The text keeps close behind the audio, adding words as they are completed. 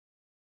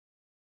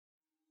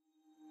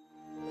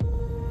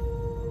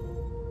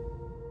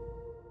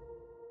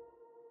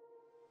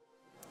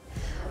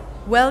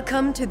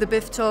Welcome to the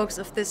BIFF Talks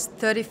of this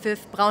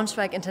 35th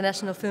Braunschweig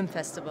International Film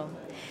Festival.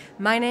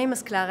 My name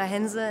is Clara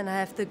Hense and I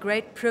have the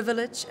great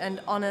privilege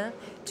and honor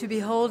to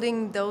be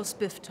holding those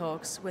BIFF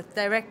Talks with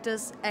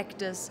directors,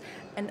 actors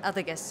and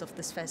other guests of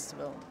this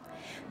festival.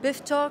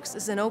 BIFF Talks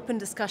is an open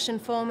discussion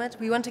format.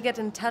 We want to get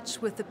in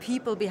touch with the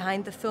people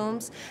behind the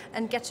films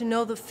and get to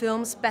know the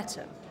films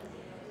better.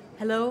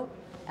 Hello,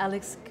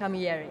 Alex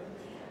Camilleri.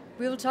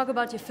 We will talk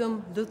about your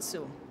film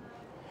LUZZU.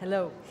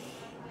 Hello.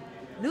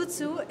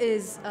 LUZZU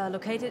is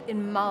located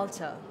in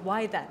Malta.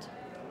 Why that?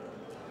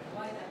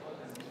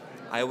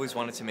 I always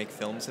wanted to make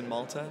films in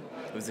Malta.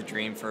 It was a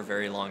dream for a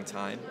very long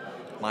time.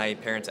 My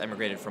parents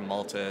emigrated from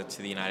Malta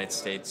to the United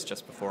States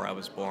just before I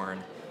was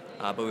born,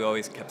 but we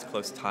always kept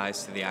close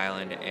ties to the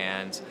island,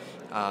 and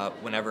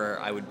whenever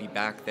I would be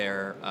back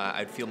there,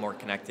 I'd feel more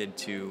connected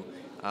to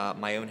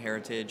my own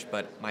heritage,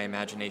 but my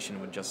imagination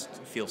would just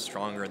feel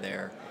stronger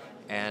there.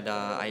 And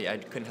I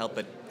couldn't help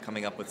but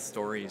coming up with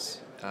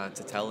stories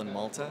to tell in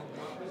Malta.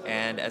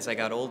 And as I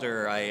got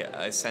older,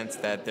 I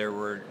sensed that there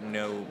were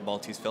no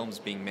Maltese films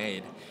being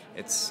made.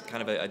 It's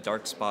kind of a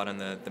dark spot on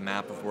the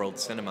map of world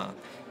cinema.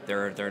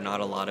 There are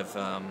not a lot of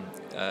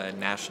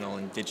national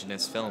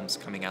indigenous films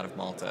coming out of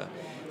Malta.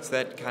 So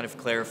that kind of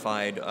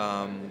clarified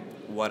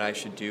what I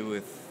should do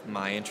with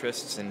my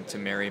interests and to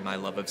marry my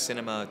love of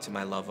cinema to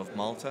my love of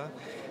Malta.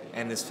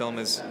 And this film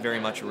is very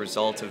much a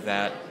result of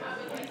that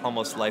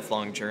almost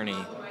lifelong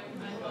journey.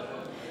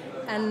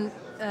 And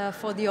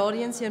for the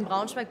audience here in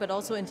Braunschweig, but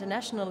also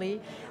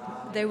internationally,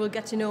 they will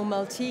get to know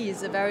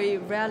Maltese, a very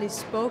rarely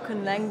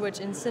spoken language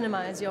in cinema,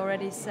 as you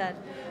already said.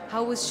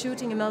 How was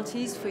shooting a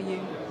Maltese for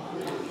you?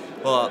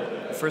 Well,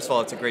 first of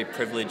all, it's a great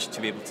privilege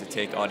to be able to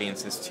take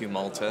audiences to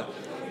Malta,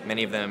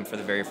 many of them for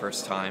the very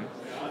first time,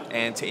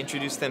 and to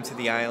introduce them to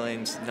the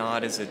island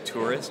not as a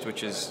tourist,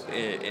 which is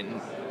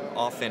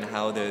often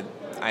how the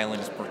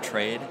island is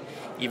portrayed,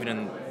 even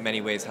in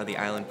many ways how the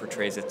island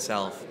portrays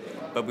itself.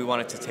 But we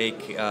wanted to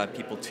take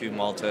people to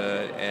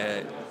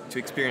Malta to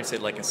experience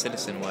it like a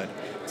citizen would,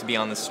 to be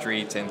on the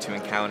street and to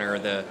encounter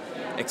the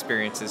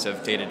experiences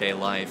of day-to-day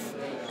life.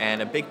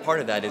 And a big part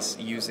of that is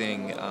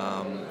using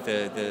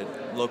the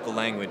local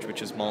language,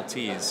 which is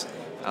Maltese.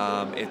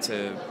 It's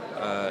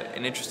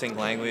an interesting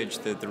language.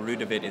 The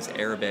root of it is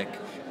Arabic,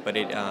 but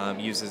it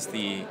uses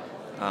the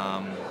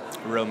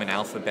Roman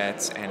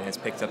alphabets and has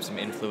picked up some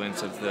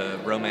influence of the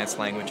Romance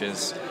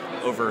languages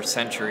over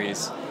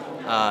centuries.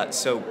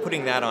 So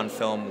putting that on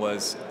film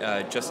was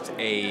just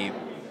a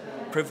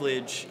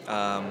privilege.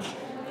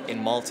 In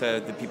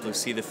Malta, the people who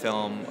see the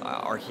film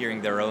are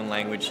hearing their own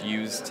language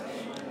used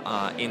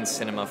in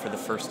cinema for the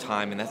first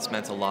time, and that's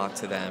meant a lot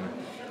to them.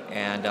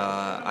 And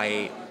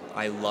I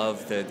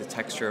love the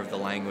texture of the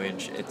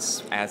language.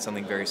 It adds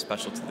something very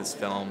special to this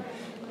film,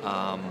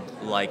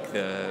 like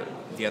the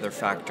other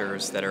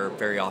factors that are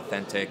very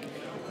authentic.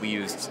 We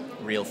used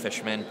real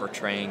fishermen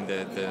portraying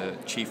the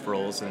chief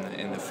roles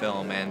in the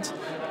film, and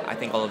I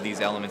think all of these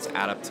elements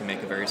add up to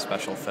make a very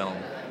special film.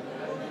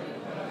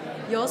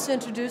 You also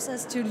introduced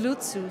us to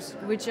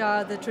LUZZUs, which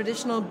are the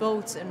traditional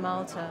boats in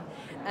Malta,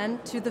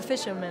 and to the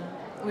fishermen,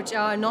 which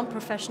are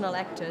non-professional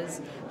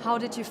actors. How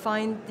did you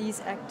find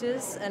these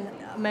actors, and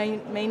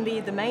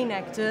mainly the main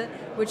actor,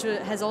 which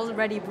has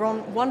already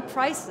won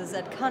prizes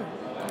at Cannes?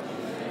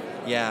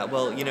 Yeah,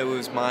 well, it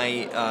was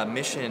my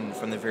mission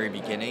from the very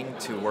beginning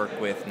to work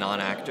with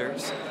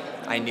non-actors.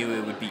 I knew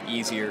it would be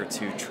easier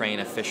to train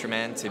a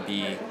fisherman to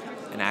be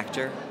an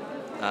actor.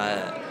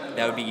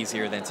 That would be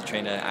easier than to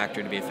train an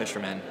actor to be a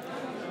fisherman.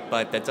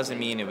 But that doesn't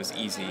mean it was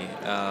easy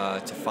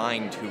to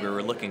find who we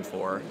were looking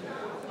for.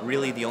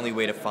 Really, the only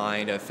way to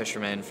find a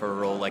fisherman for a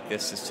role like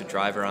this is to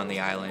drive around the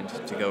island,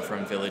 to go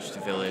from village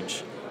to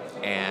village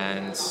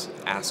and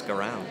ask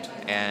around.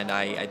 And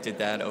I did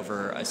that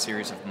over a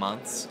series of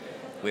months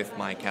with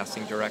my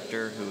casting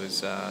director, who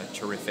is a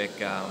terrific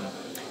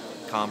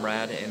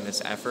comrade in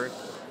this effort.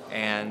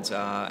 And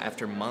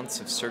after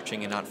months of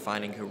searching and not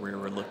finding who we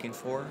were looking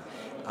for,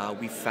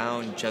 we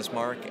found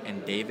Jesmark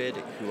and David,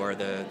 who are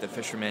the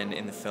fishermen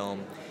in the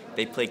film.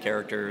 They play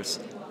characters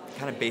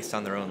kind of based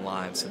on their own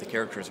lives, so the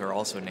characters are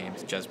also named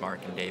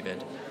Jesmark and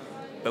David.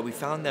 But we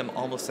found them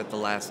almost at the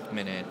last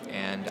minute,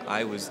 and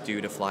I was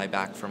due to fly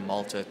back from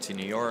Malta to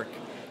New York.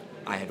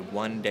 I had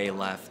 1 day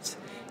left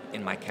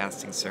in my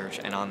casting search,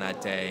 and on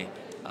that day,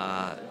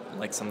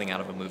 like something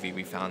out of a movie,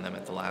 we found them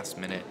at the last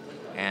minute.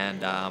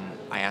 And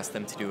I asked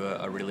them to do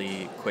a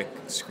really quick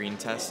screen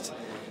test.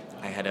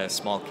 I had a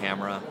small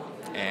camera,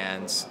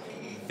 and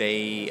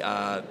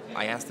I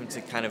asked them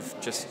to kind of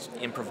just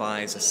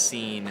improvise a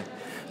scene,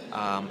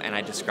 and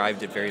I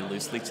described it very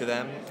loosely to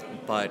them,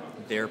 but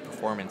their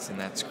performance in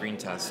that screen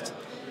test,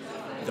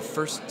 the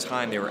first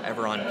time they were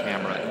ever on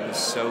camera, it was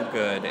so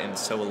good and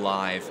so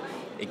alive.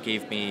 It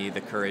gave me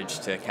the courage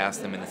to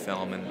cast them in the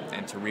film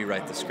and to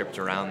rewrite the script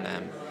around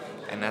them.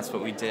 And that's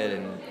what we did,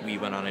 and we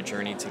went on a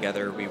journey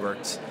together. We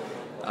worked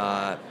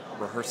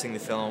rehearsing the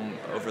film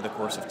over the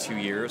course of 2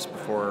 years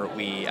before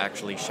we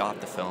actually shot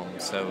the film.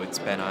 So it's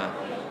been a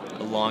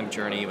long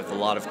journey with a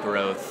lot of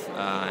growth,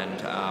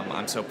 and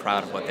I'm so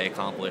proud of what they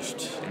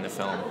accomplished in the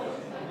film.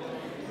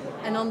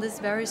 And on this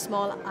very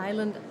small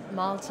island,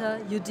 Malta,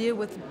 you deal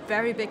with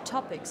very big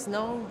topics,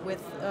 no?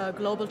 With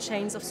global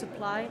chains of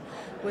supply,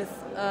 with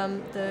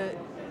the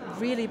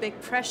really big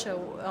pressure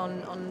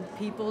on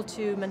people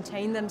to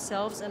maintain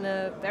themselves in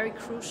a very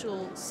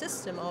crucial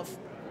system of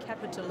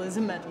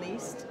capitalism, at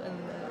least,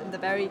 in the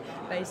very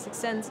basic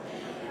sense.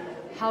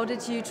 How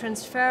did you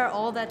transfer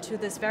all that to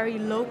this very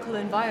local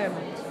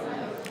environment?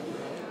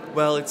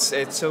 Well, it's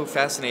so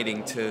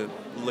fascinating to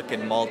look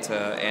at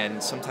Malta,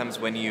 and sometimes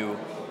when you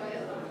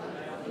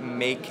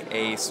make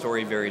a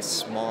story very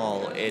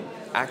small, it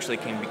actually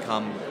can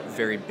become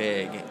very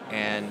big.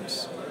 And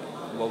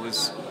what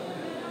was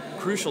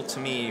crucial to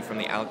me from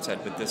the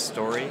outset with this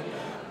story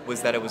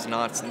was that it was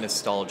not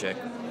nostalgic.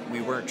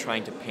 We weren't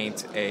trying to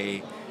paint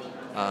a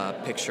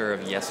picture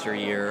of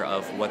yesteryear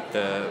of what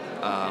the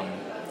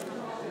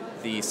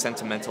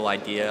sentimental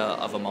idea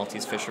of a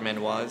Maltese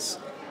fisherman was.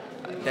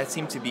 That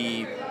seemed to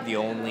be the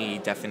only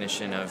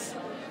definition of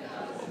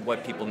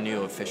what people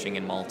knew of fishing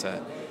in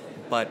Malta.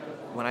 But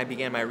when I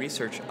began my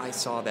research, I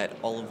saw that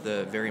all of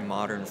the very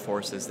modern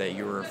forces that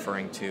you were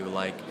referring to,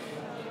 like,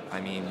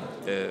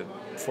 the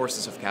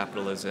forces of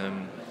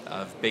capitalism,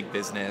 of big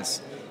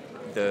business,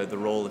 the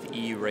role of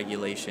EU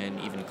regulation,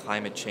 even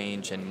climate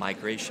change and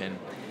migration,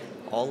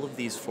 all of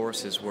these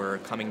forces were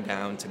coming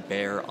down to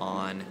bear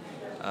on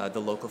the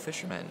local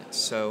fishermen.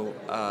 So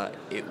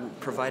it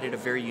provided a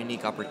very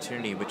unique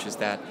opportunity, which is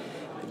that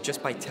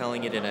just by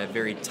telling it in a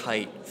very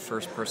tight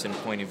first-person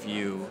point of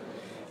view,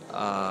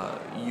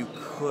 you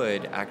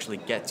could actually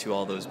get to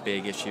all those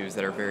big issues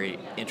that are very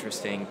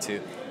interesting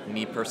to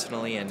me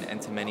personally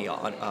and to many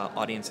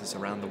audiences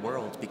around the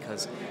world,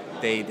 because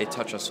they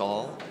touch us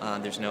all.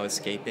 There's no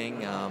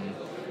escaping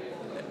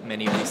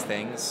many of these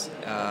things,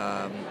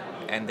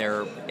 and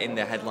they're in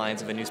the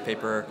headlines of a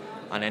newspaper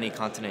on any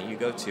continent you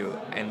go to.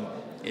 And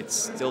it's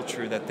still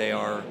true that they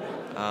are,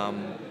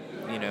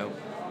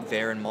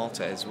 there in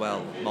Malta as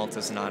well.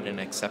 Malta's not an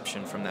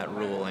exception from that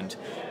rule, and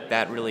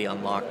that really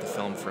unlocked the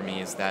film for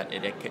me, is that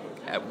it could,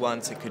 at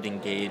once it could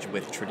engage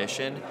with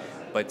tradition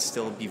but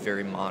still be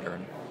very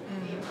modern.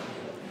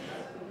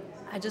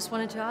 I just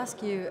wanted to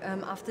ask you,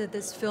 after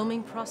this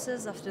filming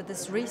process, after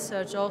this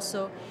research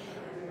also,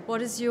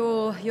 what is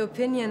your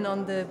opinion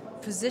on the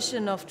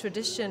position of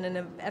tradition in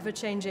an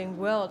ever-changing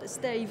world? Is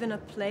there even a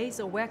place,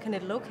 or where can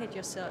it locate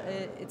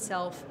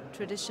itself,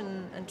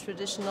 tradition and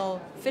traditional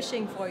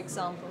fishing, for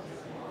example?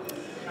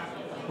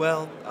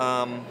 Well,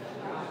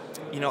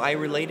 I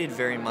related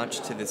very much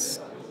to this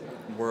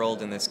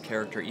world and this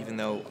character, even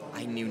though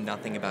I knew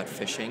nothing about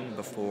fishing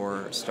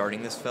before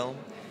starting this film.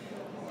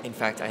 In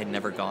fact, I had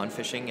never gone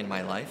fishing in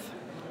my life,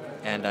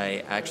 and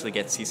I actually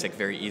get seasick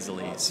very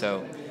easily.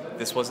 So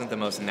this wasn't the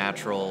most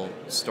natural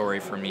story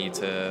for me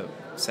to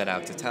set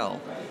out to tell.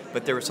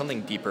 But there was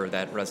something deeper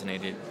that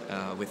resonated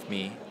with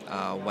me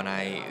when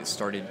I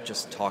started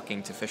just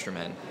talking to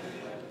fishermen.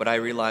 What I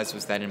realized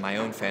was that in my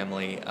own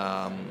family,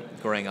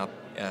 growing up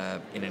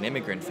in an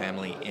immigrant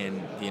family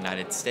in the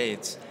United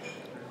States,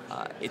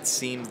 it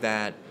seemed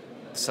that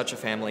such a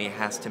family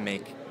has to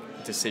make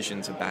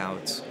decisions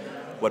about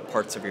what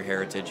parts of your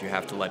heritage you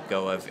have to let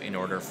go of in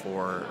order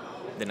for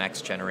the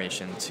next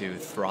generation to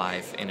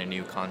thrive in a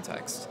new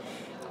context.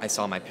 I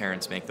saw my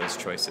parents make those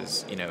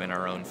choices, in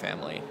our own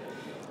family.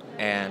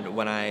 And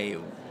when I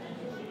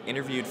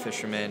interviewed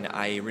fishermen,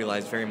 I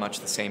realized very much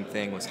the same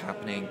thing was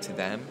happening to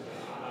them.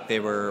 They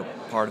were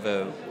part of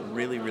a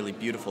really, really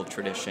beautiful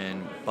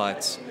tradition,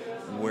 but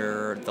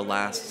were the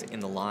last in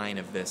the line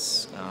of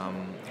this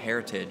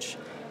heritage.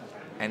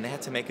 And they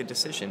had to make a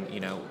decision,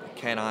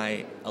 can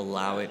I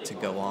allow it to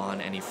go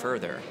on any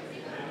further?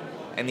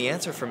 And the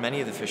answer for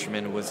many of the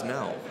fishermen was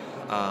no.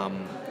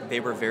 They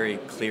were very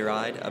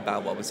clear-eyed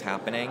about what was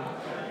happening,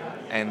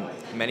 and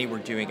many were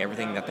doing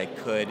everything that they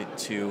could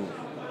to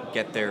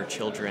get their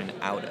children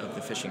out of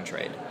the fishing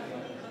trade.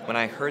 When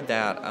I heard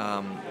that,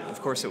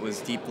 of course it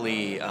was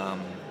deeply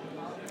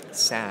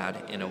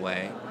sad in a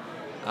way,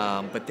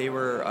 but they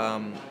were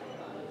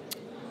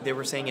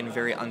saying in a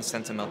very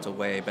unsentimental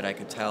way, but I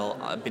could tell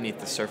beneath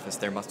the surface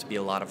there must be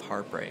a lot of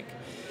heartbreak.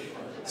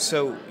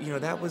 So,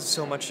 that was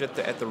so much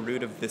at the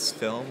root of this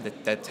film,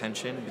 that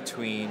tension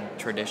between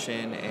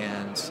tradition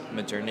and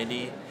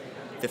modernity.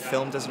 The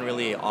film doesn't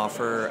really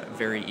offer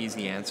very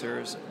easy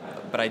answers,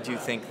 but I do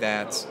think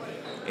that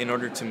in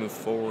order to move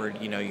forward,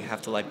 you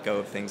have to let go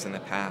of things in the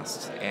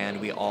past,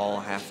 and we all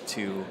have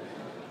to,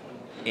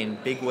 in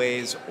big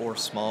ways or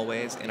small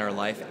ways in our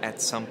life,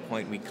 at some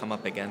point we come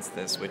up against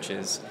this, which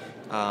is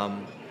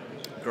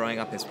growing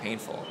up is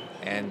painful,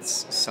 and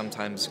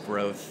sometimes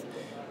growth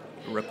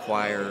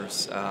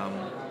requires,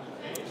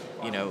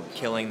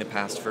 killing the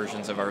past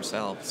versions of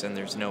ourselves, and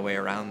there's no way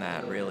around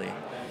that, really.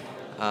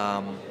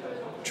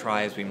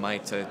 Try as we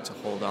might to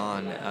hold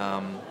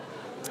on.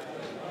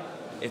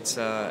 It's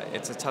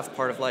a tough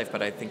part of life,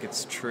 but I think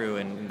it's true,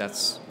 and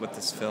that's what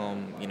this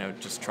film,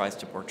 just tries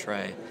to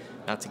portray.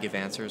 Not to give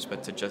answers,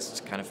 but to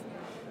just kind of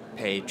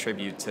pay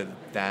tribute to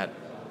that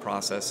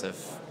process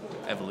of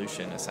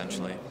evolution,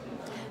 essentially.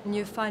 and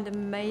you find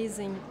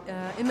amazing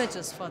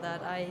images for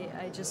that.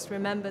 I just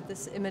remembered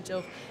this image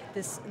of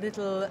this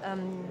little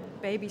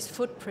baby's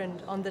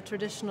footprint on the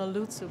traditional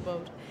LUZZU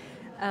boat.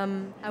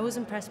 I was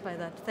impressed by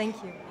that. Thank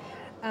you.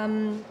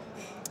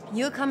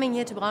 You're coming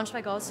here to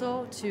Braunschweig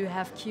also to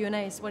have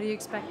Q&As. What do you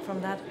expect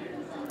from that?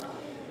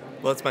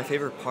 Well, it's my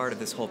favorite part of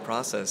this whole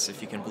process,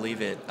 if you can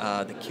believe it.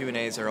 The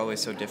Q&As are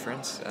always so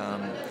different.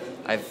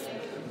 I've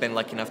been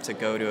lucky enough to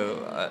go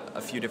to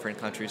a few different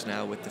countries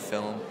now with the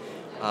film.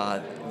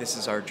 This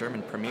is our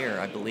German premiere,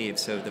 I believe,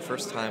 so the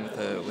first time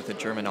with a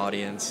German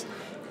audience.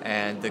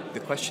 And the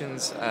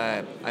questions,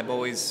 I'm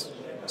always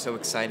so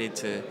excited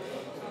to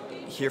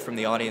hear from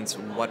the audience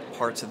what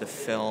parts of the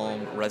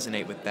film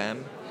resonate with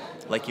them.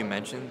 Like you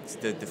mentioned,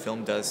 the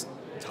film does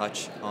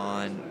touch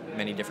on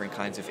many different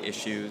kinds of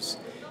issues.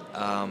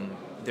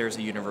 There's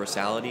a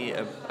universality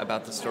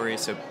about the story,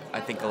 so I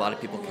think a lot of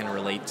people can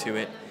relate to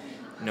it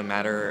no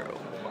matter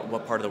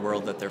what part of the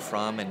world that they're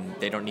from, and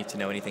they don't need to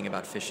know anything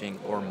about fishing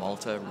or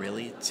Malta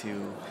really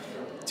to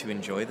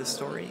enjoy the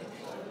story.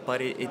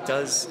 But it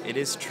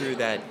is true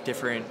that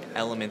different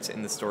elements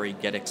in the story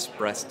get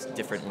expressed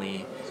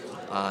differently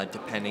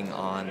depending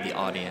on the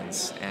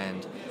audience,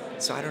 and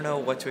so I don't know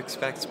what to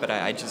expect, but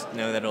I just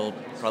know that it'll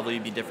probably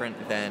be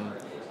different than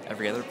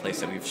every other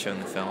place that we've shown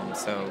the film,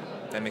 so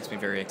that makes me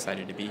very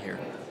excited to be here.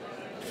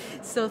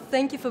 So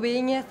thank you for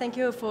being here, thank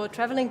you for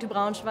traveling to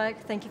Braunschweig,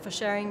 thank you for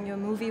sharing your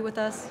movie with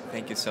us.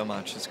 Thank you so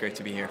much, it's great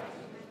to be here.